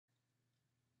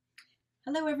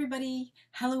Hello everybody,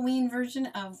 Halloween version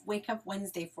of Wake Up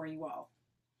Wednesday for you all.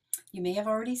 You may have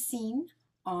already seen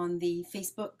on the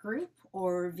Facebook group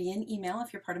or via an email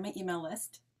if you're part of my email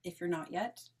list. If you're not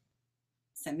yet,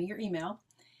 send me your email.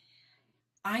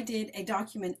 I did a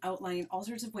document outlining all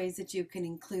sorts of ways that you can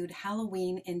include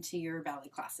Halloween into your ballet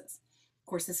classes. Of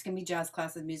course, this can be jazz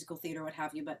classes, musical theater, what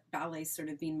have you, but ballet's sort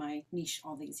of been my niche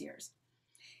all these years.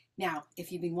 Now,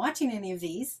 if you've been watching any of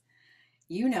these,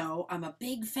 you know I'm a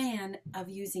big fan of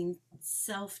using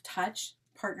self-touch,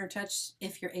 partner touch,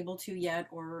 if you're able to yet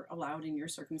or allowed in your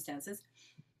circumstances.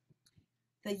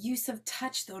 The use of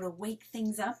touch, though, to wake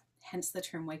things up, hence the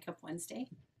term Wake Up Wednesday.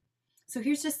 So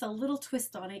here's just a little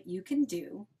twist on it you can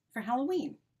do for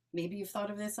Halloween. Maybe you've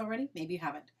thought of this already, maybe you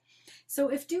haven't. So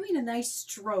if doing a nice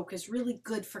stroke is really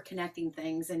good for connecting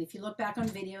things, and if you look back on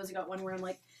videos, I got one where I'm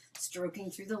like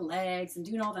stroking through the legs and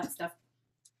doing all that stuff.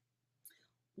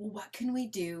 Well, what can we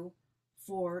do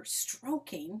for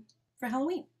stroking for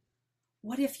Halloween?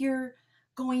 What if you're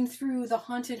going through the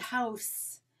haunted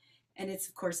house, and it's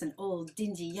of course an old,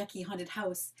 dingy, yucky haunted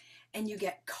house, and you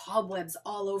get cobwebs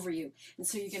all over you, and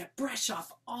so you're going to brush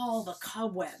off all the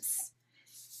cobwebs.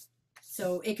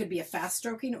 So it could be a fast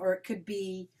stroking, or it could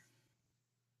be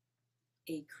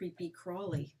a creepy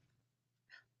crawly.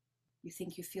 You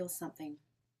think you feel something,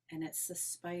 and it's the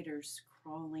spiders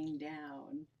crawling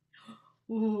down.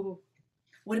 Ooh.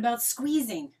 What about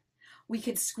squeezing? We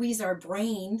could squeeze our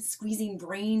brain. Squeezing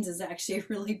brains is actually a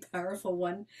really powerful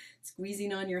one.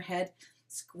 Squeezing on your head,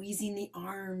 squeezing the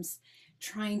arms,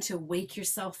 trying to wake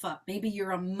yourself up. Maybe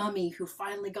you're a mummy who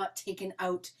finally got taken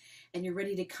out and you're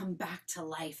ready to come back to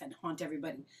life and haunt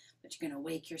everybody, but you're going to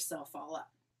wake yourself all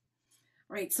up.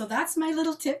 All right, so that's my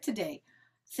little tip today.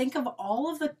 Think of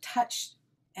all of the touch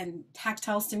and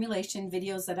tactile stimulation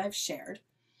videos that I've shared.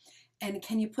 And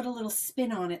can you put a little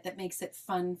spin on it that makes it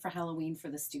fun for Halloween for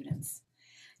the students?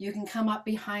 You can come up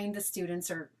behind the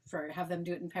students or have them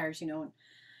do it in pairs,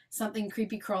 something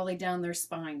creepy crawly down their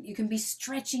spine. You can be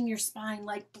stretching your spine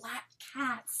like black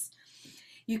cats.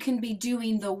 You can be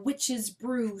doing the witch's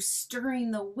brew, stirring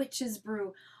the witch's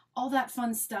brew, all that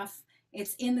fun stuff.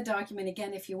 It's in the document.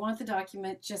 Again, if you want the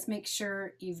document, just make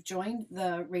sure you've joined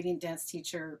the Radiant Dance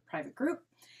Teacher private group.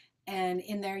 And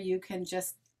in there you can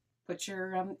just put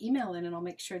your email in and I'll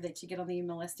make sure that you get on the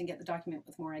email list and get the document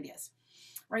with more ideas.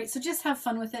 All right, so just have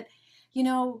fun with it.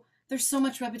 There's so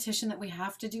much repetition that we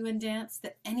have to do in dance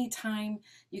that anytime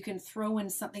you can throw in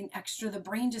something extra, the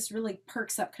brain just really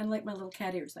perks up, kind of like my little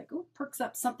cat ears, like, oh, perks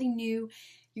up, something new.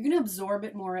 You're going to absorb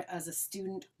it more as a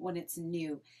student when it's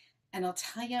new. And I'll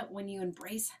tell you, when you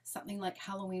embrace something like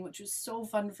Halloween, which is so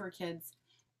fun for kids,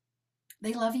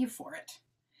 they love you for it.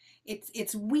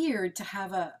 It's weird to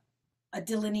have a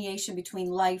delineation between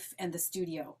life and the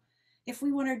studio. If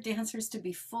we want our dancers to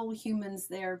be full humans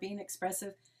there, being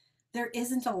expressive, there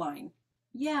isn't a line.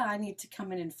 Yeah, I need to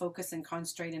come in and focus and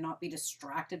concentrate and not be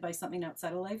distracted by something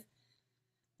outside of life.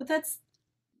 But that's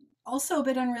also a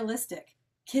bit unrealistic.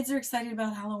 Kids are excited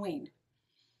about Halloween.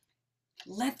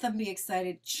 Let them be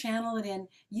excited, channel it in.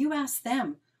 You ask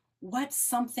them, what's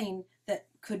something that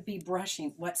could be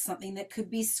brushing? What's something that could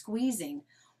be squeezing?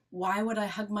 Why would I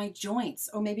hug my joints?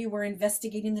 Or maybe we're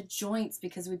investigating the joints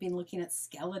because we've been looking at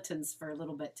skeletons for a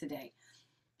little bit today.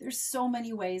 There's so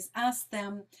many ways. Ask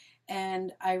them.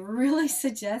 And I really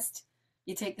suggest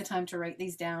you take the time to write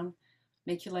these down.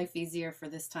 Make your life easier for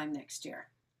this time next year.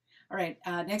 All right,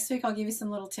 next week I'll give you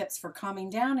some little tips for calming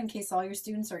down in case all your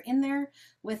students are in there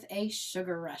with a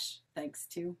sugar rush, thanks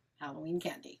to Halloween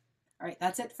candy. All right,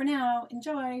 that's it for now.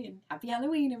 Enjoy and happy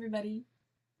Halloween, everybody.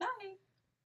 Bye.